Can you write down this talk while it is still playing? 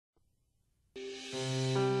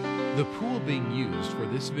The pool being used for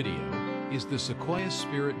this video is the SEQUOIA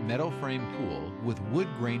Spirit metal frame pool with wood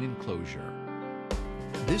grain enclosure.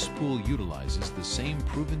 This pool utilizes the same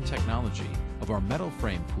proven technology of our metal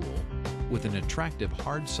frame pool with an attractive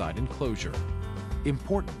hard side enclosure.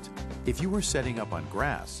 Important: if you are setting up on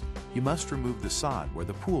grass, you must remove the sod where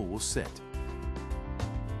the pool will sit.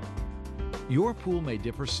 Your pool may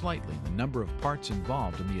differ slightly in the number of parts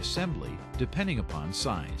involved in the assembly depending upon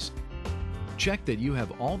size. Check that you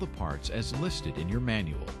have all the parts as listed in your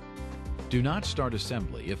manual. Do not start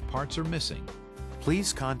assembly if parts are missing.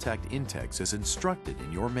 Please contact Intex as instructed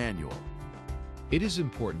in your manual. It is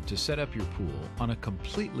important to set up your pool on a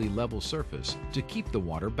completely level surface to keep the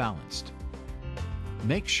water balanced.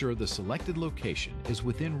 Make sure the selected location is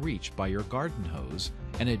within reach by your garden hose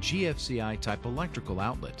and a GFCI type electrical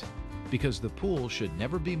outlet, because the pool should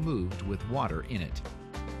never be moved with water in it.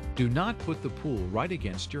 Do not put the pool right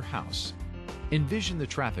against your house. Envision the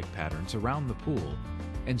traffic patterns around the pool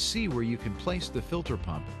and see where you can place the filter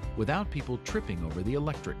pump without people tripping over the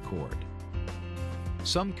electric cord.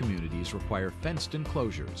 Some communities require fenced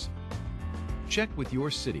enclosures. Check with your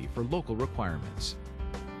city for local requirements.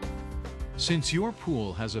 Since your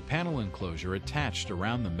pool has a panel enclosure attached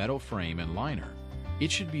around the metal frame and liner, it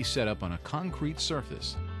should be set up on a concrete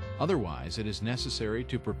surface. Otherwise, it is necessary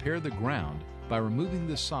to prepare the ground by removing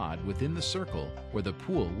the sod within the circle where the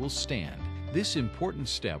pool will stand. This important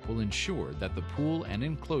step will ensure that the pool and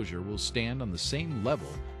enclosure will stand on the same level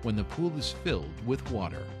when the pool is filled with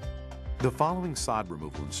water. The following sod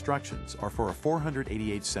removal instructions are for a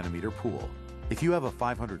 488 centimeter pool. If you have a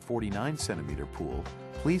 549 centimeter pool,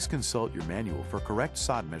 please consult your manual for correct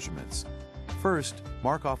sod measurements. First,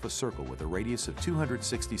 mark off a circle with a radius of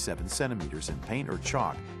 267 centimeters in paint or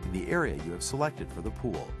chalk in the area you have selected for the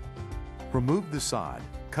pool. Remove the sod,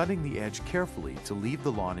 cutting the edge carefully to leave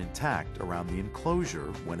the lawn intact around the enclosure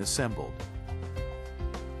when assembled.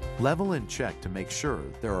 Level and check to make sure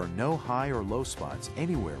there are no high or low spots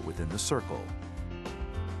anywhere within the circle.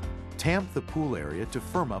 Tamp the pool area to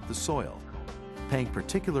firm up the soil, paying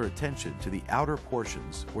particular attention to the outer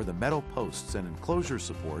portions where the metal posts and enclosure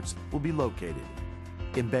supports will be located.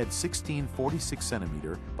 Embed 16 46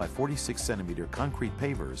 centimeter by 46 centimeter concrete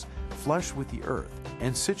pavers flush with the earth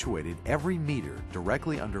and situated every meter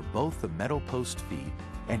directly under both the metal post feet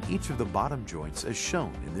and each of the bottom joints as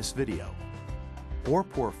shown in this video. Or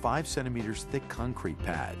pour 5 centimeters thick concrete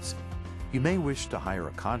pads. You may wish to hire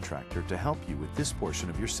a contractor to help you with this portion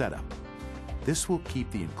of your setup. This will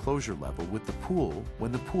keep the enclosure level with the pool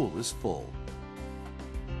when the pool is full.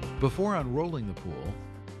 Before unrolling the pool,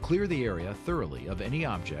 clear the area thoroughly of any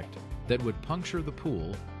object that would puncture the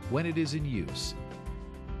pool when it is in use.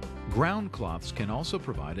 Ground cloths can also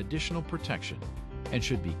provide additional protection and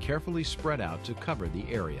should be carefully spread out to cover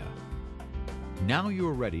the area. Now you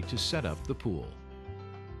are ready to set up the pool.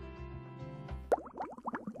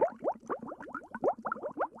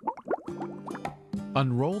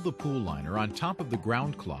 Unroll the pool liner on top of the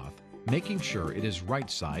ground cloth, making sure it is right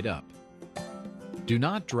side up. Do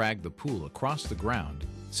not drag the pool across the ground,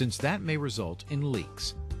 since that may result in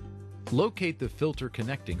leaks. Locate the filter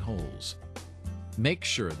connecting holes. Make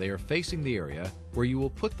sure they are facing the area where you will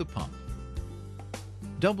put the pump.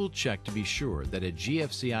 Double check to be sure that a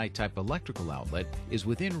GFCI type electrical outlet is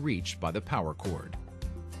within reach by the power cord.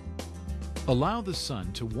 Allow the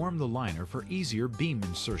sun to warm the liner for easier beam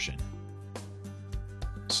insertion.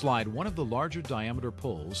 Slide one of the larger diameter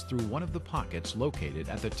poles through one of the pockets located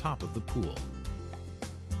at the top of the pool.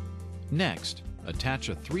 Next, attach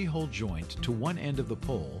a 3-hole joint to one end of the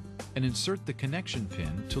pole and insert the connection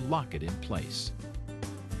pin to lock it in place.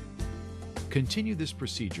 Continue this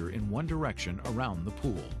procedure in one direction around the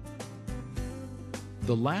pool.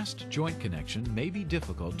 The last joint connection may be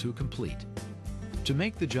difficult to complete. To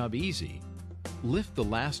make the job easy, lift the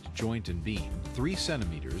last joint and beam 3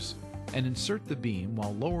 centimeters and insert the beam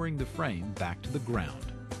while lowering the frame back to the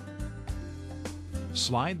ground.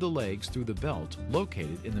 Slide the legs through the belt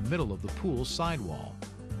located in the middle of the pool sidewall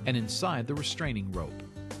and inside the restraining rope.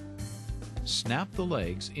 Snap the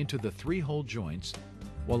legs into the 3-hole joints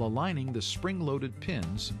while aligning the spring-loaded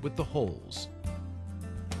pins with the holes.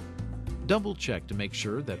 Double check to make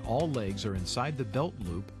sure that all legs are inside the belt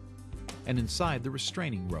loop and inside the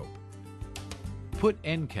restraining rope. Put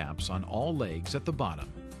end caps on all legs at the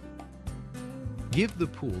bottom. Give the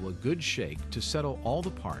pool a good shake to settle all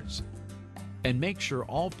the parts and make sure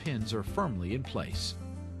all pins are firmly in place.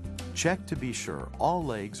 Check to be sure all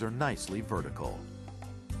legs are nicely vertical.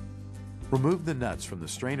 Remove the nuts from the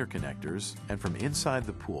strainer connectors and from inside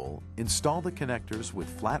the pool, install the connectors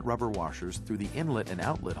with flat rubber washers through the inlet and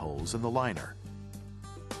outlet holes in the liner.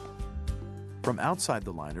 From outside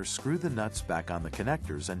the liner, screw the nuts back on the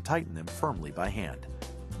connectors and tighten them firmly by hand.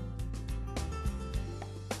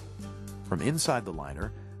 From inside the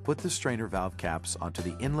liner, put the strainer valve caps onto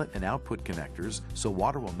the inlet and output connectors so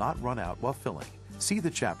water will not run out while filling. See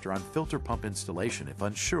the chapter on filter pump installation if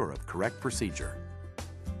unsure of correct procedure.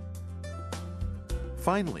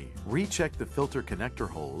 Finally, recheck the filter connector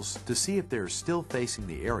holes to see if they are still facing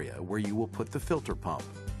the area where you will put the filter pump.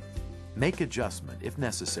 Make adjustment if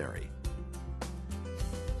necessary.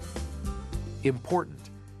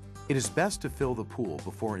 Important: it is best to fill the pool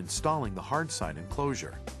before installing the hard side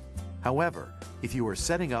enclosure. However, if you are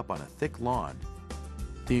setting up on a thick lawn,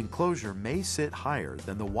 the enclosure may sit higher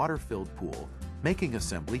than the water-filled pool, making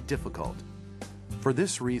assembly difficult. For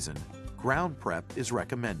this reason, ground prep is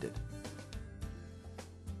recommended.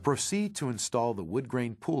 Proceed to install the wood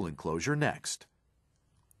grain pool enclosure next.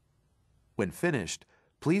 When finished,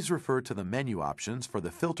 please refer to the menu options for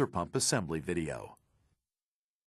the filter pump assembly video.